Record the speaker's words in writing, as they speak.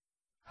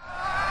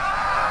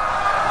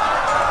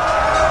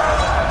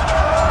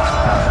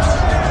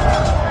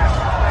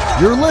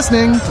You're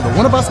listening to the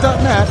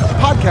oneofus.net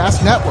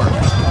podcast network.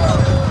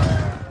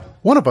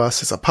 One of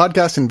Us is a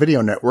podcast and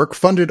video network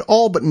funded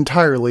all but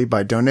entirely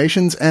by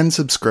donations and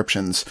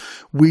subscriptions.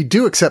 We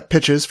do accept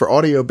pitches for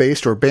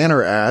audio-based or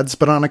banner ads,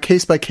 but on a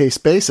case-by-case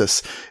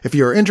basis. If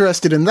you're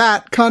interested in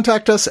that,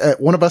 contact us at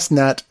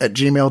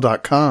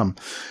oneofusnet@gmail.com.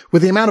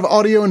 With the amount of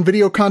audio and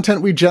video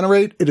content we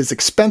generate, it is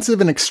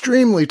expensive and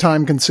extremely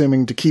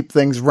time-consuming to keep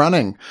things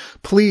running.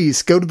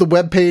 Please go to the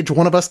webpage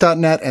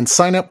oneofus.net and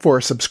sign up for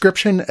a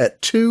subscription at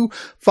 $2,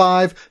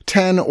 $5,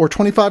 $10, or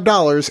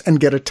 $25 and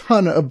get a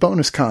ton of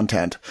bonus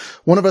content.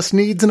 One of Us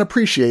needs and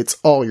appreciates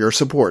all your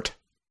support.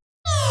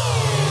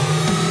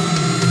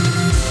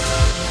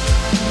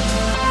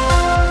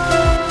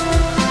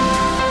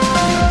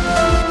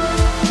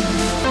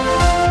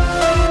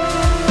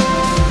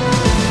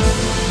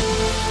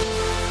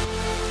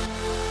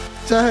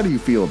 So how do you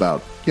feel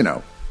about,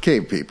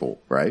 cave people,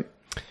 right?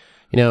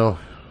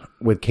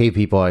 With cave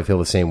people, I feel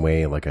the same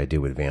way like I do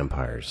with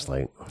vampires.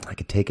 Like, I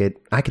could take it.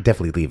 I could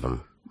definitely leave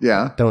them.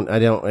 Yeah.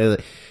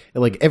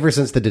 Ever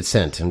since The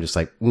Descent, I'm just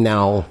like,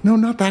 no. No,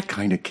 not that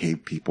kind of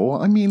cave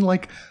people. I mean,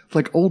 like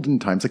olden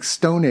times, like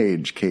Stone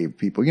Age cave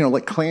people,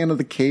 like Clan of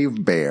the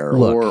Cave Bear.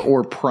 Look,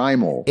 or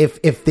Primal.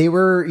 If they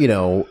were,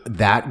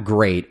 that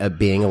great at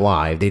being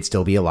alive, they'd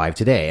still be alive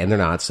today, and they're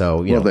not.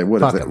 So, they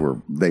would if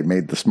they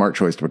made the smart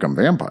choice to become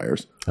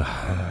vampires.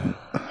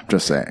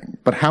 Just saying.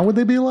 But how would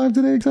they be alive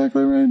today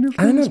exactly, right?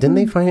 I don't know. Didn't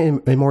they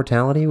find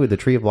immortality with the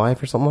Tree of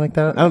Life or something like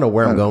that? I don't know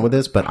where I'm going with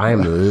this, but I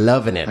am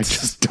loving it. I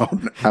just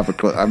don't have a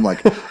clue. I'm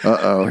like,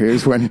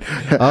 here's when.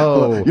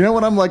 Oh. You know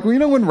what I'm like?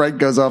 When Wright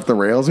goes off the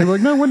rails? And you're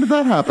like, no, when did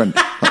that happen?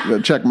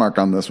 The check mark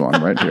on this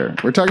one right here.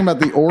 We're talking about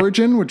The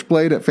Origin, which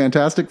played at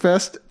Fantastic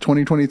Fest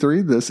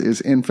 2023. This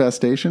is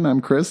Infestation. I'm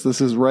Chris. This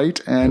is Wright.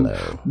 And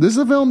Hello. This is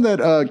a film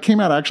that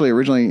came out actually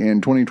originally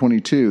in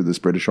 2022, this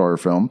British horror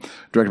film,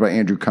 directed by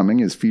Andrew Cumming,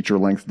 his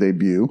feature-length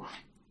debut.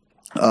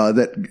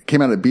 That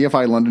came out at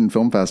BFI London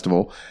Film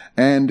Festival,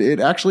 and it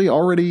actually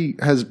already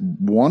has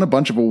won a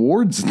bunch of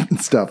awards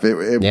and stuff. At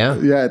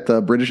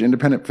the British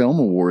Independent Film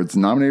Awards,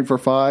 nominated for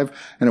 5,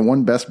 and it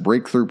won Best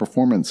Breakthrough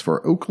Performance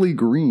for Oakley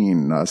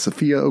Green,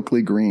 Sophia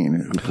Oakley Green,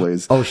 who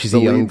plays she's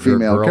the young lead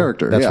female girl.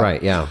 character. That's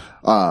right, yeah.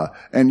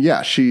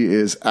 She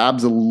is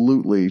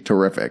absolutely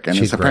terrific, and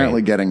she's is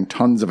apparently great. Getting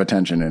tons of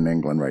attention in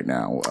England right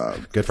now.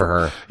 Good for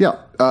her. Yeah.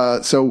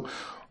 So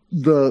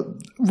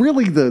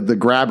the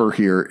grabber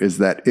here is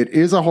that it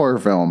is a horror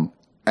film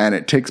and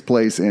it takes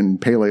place in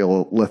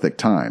Paleolithic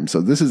time.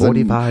 So this is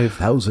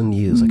 45,000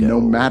 years ago.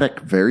 Nomadic,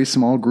 very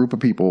small group of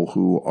people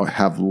who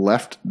have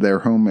left their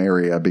home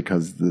area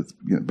because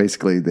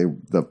basically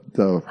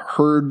the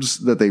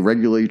herds that they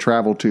regularly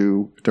travel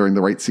to during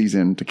the right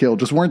season to kill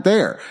just weren't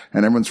there.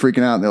 And everyone's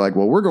freaking out and they're like,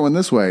 well, we're going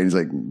this way. And he's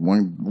like,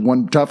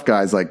 one tough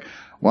guy's like,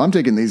 well, I'm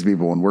taking these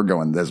people and we're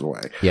going this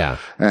way. Yeah.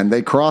 And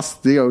they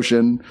crossed the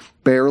ocean,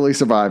 barely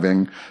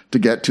surviving, to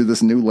get to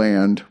this new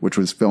land, which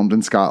was filmed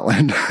in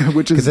Scotland,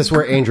 which is... Because that's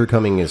where Andrew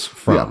Cumming is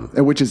from.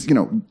 Yeah, which is,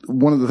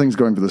 one of the things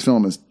going for this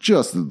film is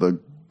just the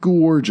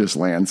gorgeous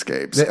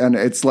landscapes. And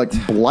it's like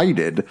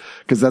blighted,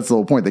 because that's the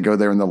whole point. They go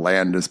there and the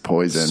land is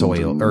poisoned.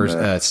 Soil,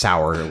 or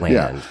sour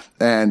land.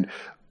 Yeah.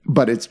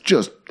 But it's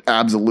just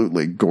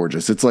absolutely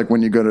gorgeous. It's like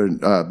when you go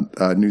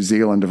to New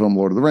Zealand to film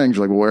Lord of the Rings,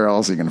 you're like, well, where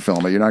else are you going to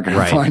film it? You're not going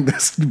to find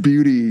this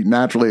beauty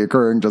naturally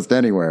occurring just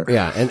anywhere.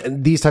 Yeah,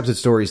 and these types of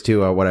stories,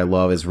 too, what I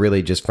love is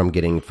really just from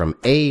getting from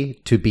A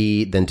to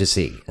B, then to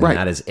C. And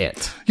that is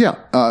it. Yeah.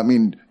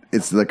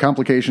 It's the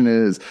complication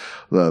is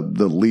the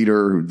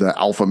leader, the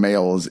alpha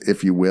male, is,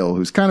 if you will,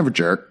 who's kind of a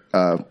jerk,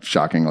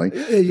 shockingly.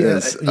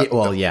 I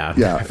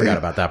forgot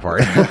about that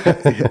part.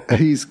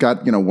 He's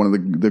got, one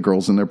of the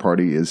girls in their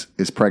party is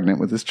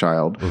pregnant with his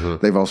child. Mm-hmm.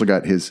 They've also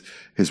got his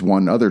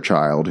one other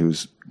child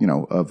who's,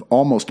 of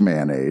almost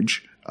man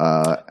age.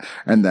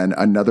 And then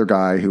another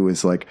guy who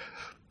is like,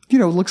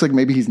 looks like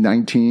maybe he's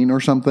 19 or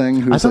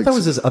something. I thought that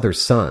was his other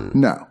son.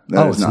 No.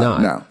 It's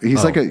not. No.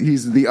 He's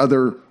he's the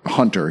other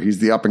hunter. He's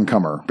the up and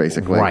comer,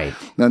 basically. Right.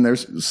 Then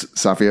there's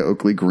Sophia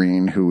Oakley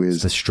Green, who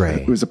is the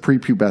stray, who's a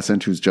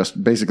prepubescent, who's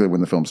just basically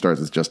when the film starts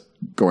is just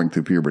going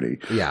through puberty.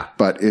 Yeah.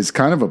 But is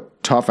kind of a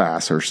tough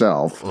ass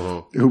herself,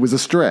 who was a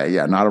stray.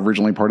 Yeah. Not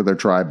originally part of their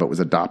tribe, but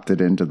was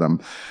adopted into them.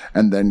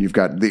 And then you've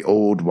got the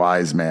old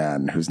wise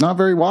man who's not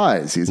very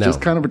wise. He's just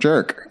kind of a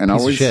jerk and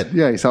always,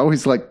 he's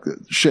always like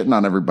shitting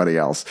on everybody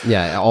else.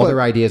 Yeah. All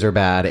their ideas are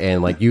bad.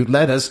 And like, you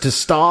led us to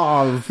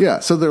starve. Yeah.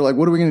 So they're like,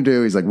 what are we going to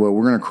do? He's like, well,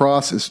 we're going to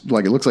cross. It's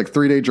like, it looks like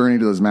 3-day journey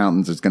to those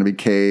mountains. There's going to be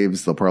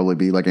caves. There'll probably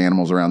be like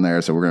animals around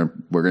there. So we're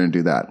going to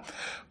do that.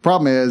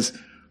 Problem is,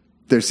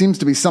 there seems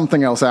to be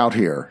something else out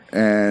here,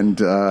 and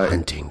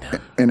hunting them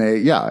in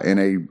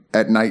a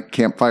at night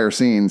campfire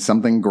scene.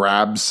 Something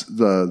grabs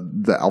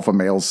the alpha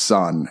male's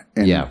son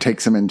and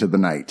takes him into the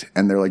night.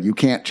 And they're like, "You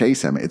can't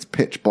chase him. It's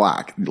pitch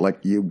black. Like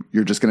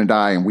you're just going to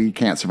die, and we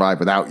can't survive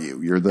without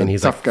you. You're the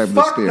tough guy with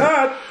the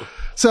spear."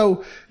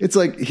 So it's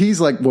like he's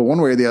like, "Well,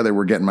 one way or the other,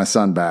 we're getting my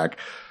son back."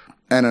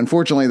 And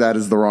unfortunately, that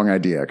is the wrong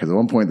idea, because at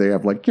one point they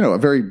have like, a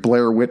very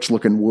Blair Witch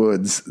looking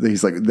woods.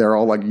 He's like, they're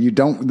all like,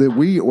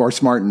 we are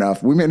smart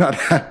enough. We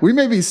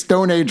may be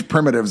Stone Age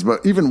primitives,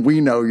 but even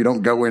we know you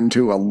don't go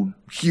into a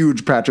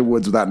huge patch of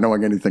woods without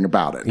knowing anything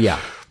about it. Yeah.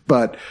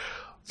 But,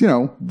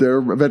 they're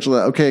eventually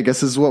like, okay, I guess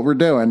this is what we're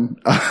doing.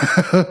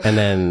 And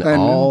then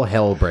all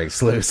hell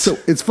breaks loose. So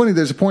it's funny.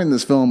 There's a point in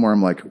this film where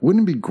I'm like,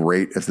 wouldn't it be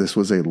great if this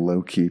was a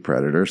low-key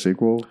Predator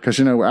sequel? Because,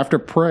 after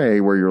Prey,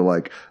 where you're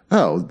like,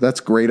 oh, that's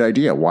a great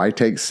idea. Why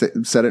set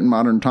it in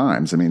modern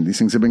times? I mean, these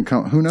things have been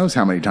who knows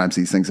how many times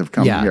these things have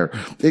come here.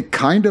 It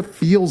kind of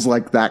feels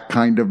like that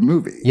kind of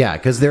movie. Yeah,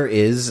 because there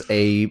is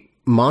a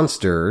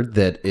monster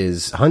that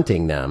is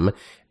hunting them,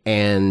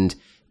 and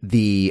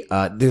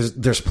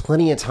there's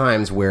plenty of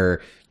times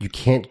where you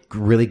can't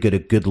really get a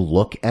good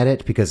look at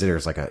it because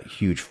there's like a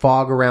huge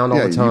fog around all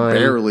the time. You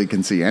barely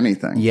can see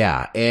anything.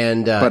 Yeah,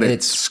 but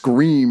it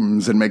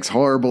screams and makes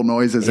horrible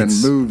noises and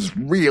moves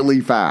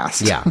really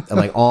fast. Yeah,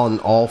 like on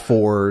all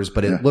fours,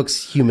 but it looks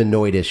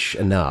humanoidish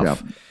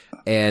enough.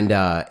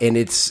 Yeah. And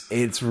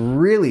it's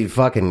really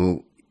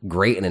fucking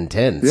great and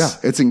intense. Yeah,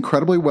 it's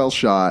incredibly well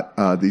shot.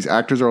 These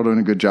actors are all doing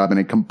a good job in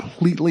a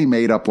completely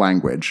made up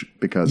language,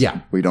 because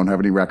we don't have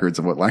any records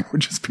of what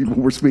languages people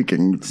were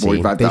speaking 45,000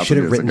 years ago. They should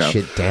have written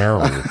shit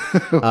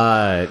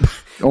down.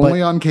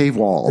 Only on cave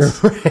walls.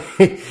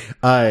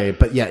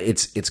 But yeah,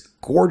 it's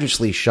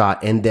gorgeously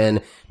shot. And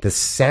then the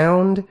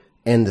sound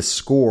and the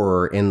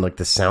score and like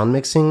the sound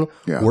mixing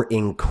were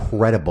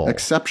incredible.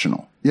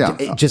 Exceptional. Yeah.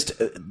 Just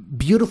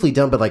beautifully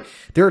done. But like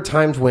there are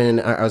times when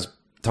I was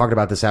talking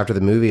about this after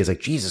the movie, is like,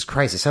 Jesus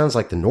Christ, it sounds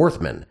like The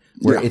Northman,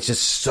 where it's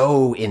just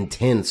so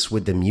intense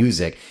with the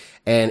music,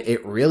 and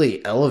it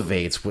really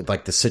elevates with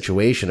like the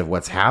situation of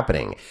what's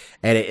happening,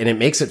 and it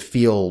makes it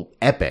feel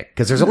epic,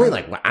 because there's only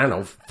like, I don't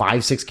know,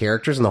 5-6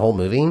 characters in the whole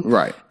movie,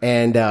 right?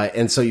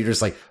 And so you're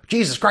just like,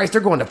 Jesus Christ, they're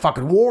going to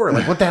fucking war,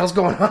 like what the hell's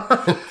going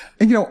on?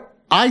 And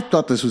I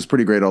thought this was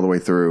pretty great all the way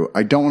through.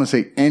 I don't want to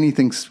say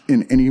anything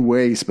in any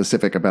way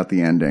specific about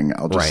the ending.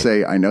 I'll just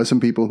say I know some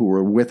people who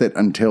were with it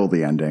until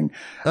the ending,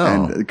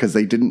 and because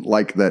they didn't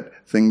like that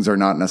things are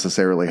not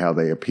necessarily how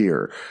they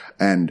appear.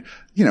 And,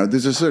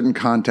 there's a certain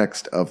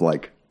context of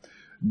like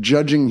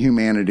judging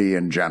humanity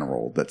in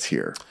general that's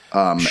here.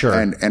 Sure.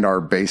 And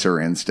our baser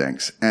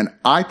instincts. And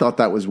I thought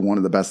that was one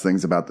of the best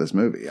things about this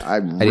movie. I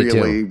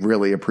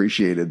really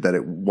appreciated that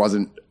it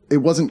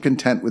wasn't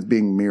content with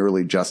being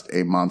merely just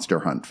a monster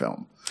hunt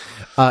film.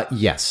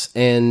 Yes.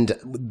 And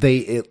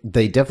they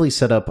definitely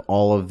set up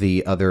all of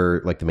the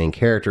other, like the main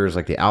characters,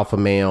 like the alpha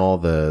male,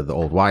 the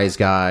old wise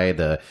guy,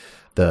 the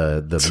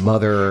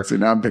mother. See,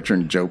 now I'm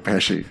picturing Joe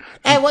Pesci.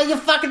 Hey, what you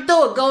fucking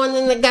doing going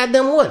in the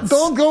goddamn woods?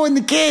 Don't go in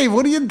the cave.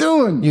 What are you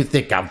doing? You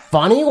think I'm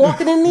funny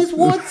walking in these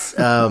woods?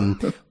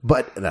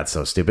 But that's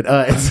so stupid.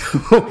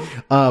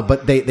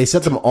 But they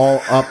set them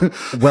all up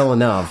well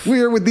enough.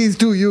 We're with these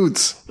two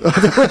youths.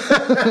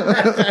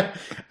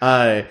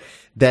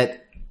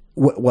 That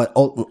what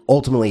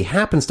ultimately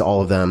happens to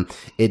all of them,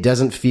 it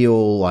doesn't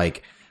feel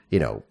like,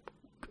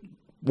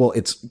 well,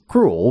 it's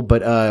cruel,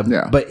 but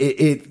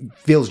it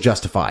feels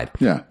justified.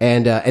 Yeah.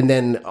 And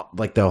then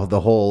like the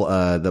whole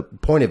the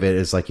point of it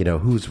is like,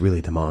 who's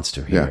really the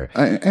monster here?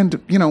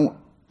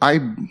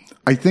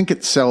 I think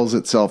it sells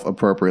itself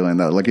appropriately in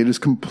that, like, it has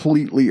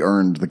completely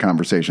earned the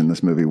conversation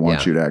this movie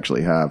wants you to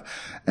actually have.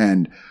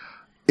 And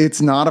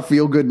it's not a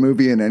feel-good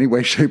movie in any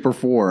way, shape, or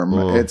form.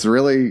 It's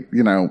really,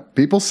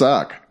 people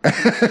suck.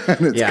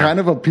 And it's kind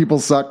of a people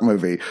suck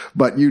movie.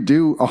 But you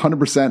do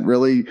 100%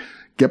 really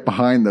get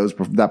behind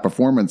that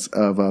performance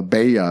of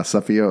Bea,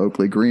 Sophia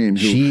Oakley Green,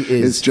 who she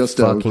is just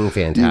fucking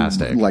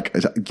fantastic.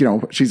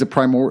 She's a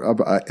primordial.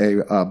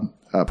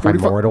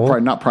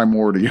 Not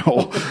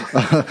primordial.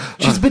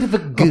 She's a bit of a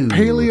goo. A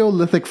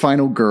Paleolithic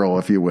final girl,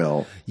 if you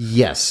will.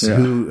 Yes,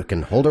 who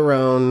can hold her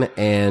own,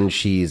 and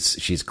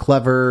she's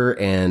clever,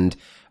 and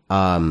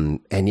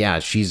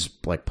she's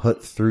like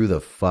put through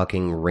the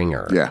fucking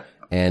ringer. Yeah.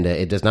 And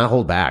it does not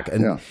hold back.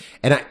 And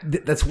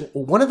that's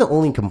one of the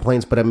only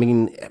complaints, but I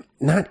mean,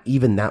 not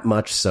even that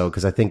much so,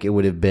 because I think it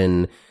would have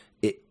been,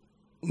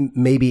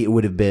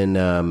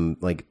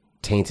 like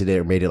tainted it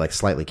or made it like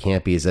slightly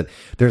campy, is that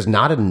there's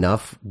not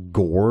enough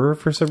gore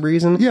for some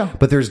reason. Yeah.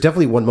 But there's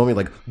definitely one moment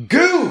like,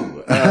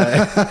 goo!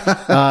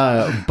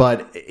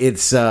 But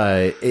it's,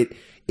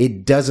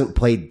 it doesn't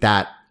play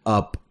that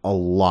up a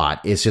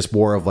lot. It's just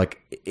more of like,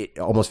 it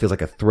almost feels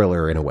like a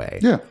thriller in a way.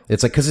 Yeah.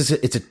 It's like, cause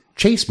it's a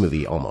chase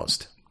movie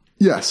almost.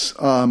 Yes.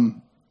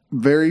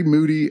 Very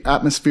moody,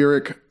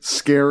 atmospheric,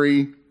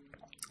 scary,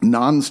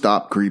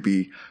 nonstop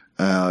creepy.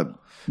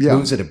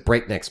 Moves at a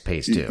breakneck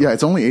pace too. Yeah.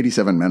 It's only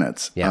 87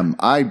 minutes. Yeah.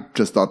 I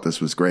just thought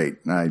this was great.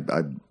 I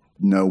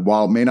know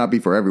while it may not be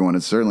for everyone,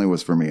 it certainly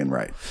was for me and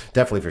Right.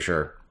 Definitely for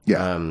sure.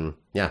 Yeah.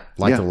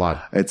 Liked it a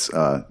lot. It's,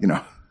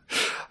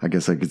 I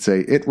guess I could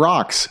say it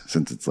rocks,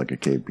 since it's like a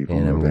cave people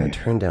movie. And I'm going to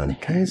turn down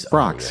his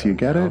rocks. You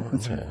get it?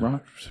 It's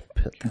rocks.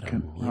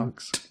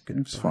 Rocks.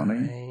 It's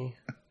funny.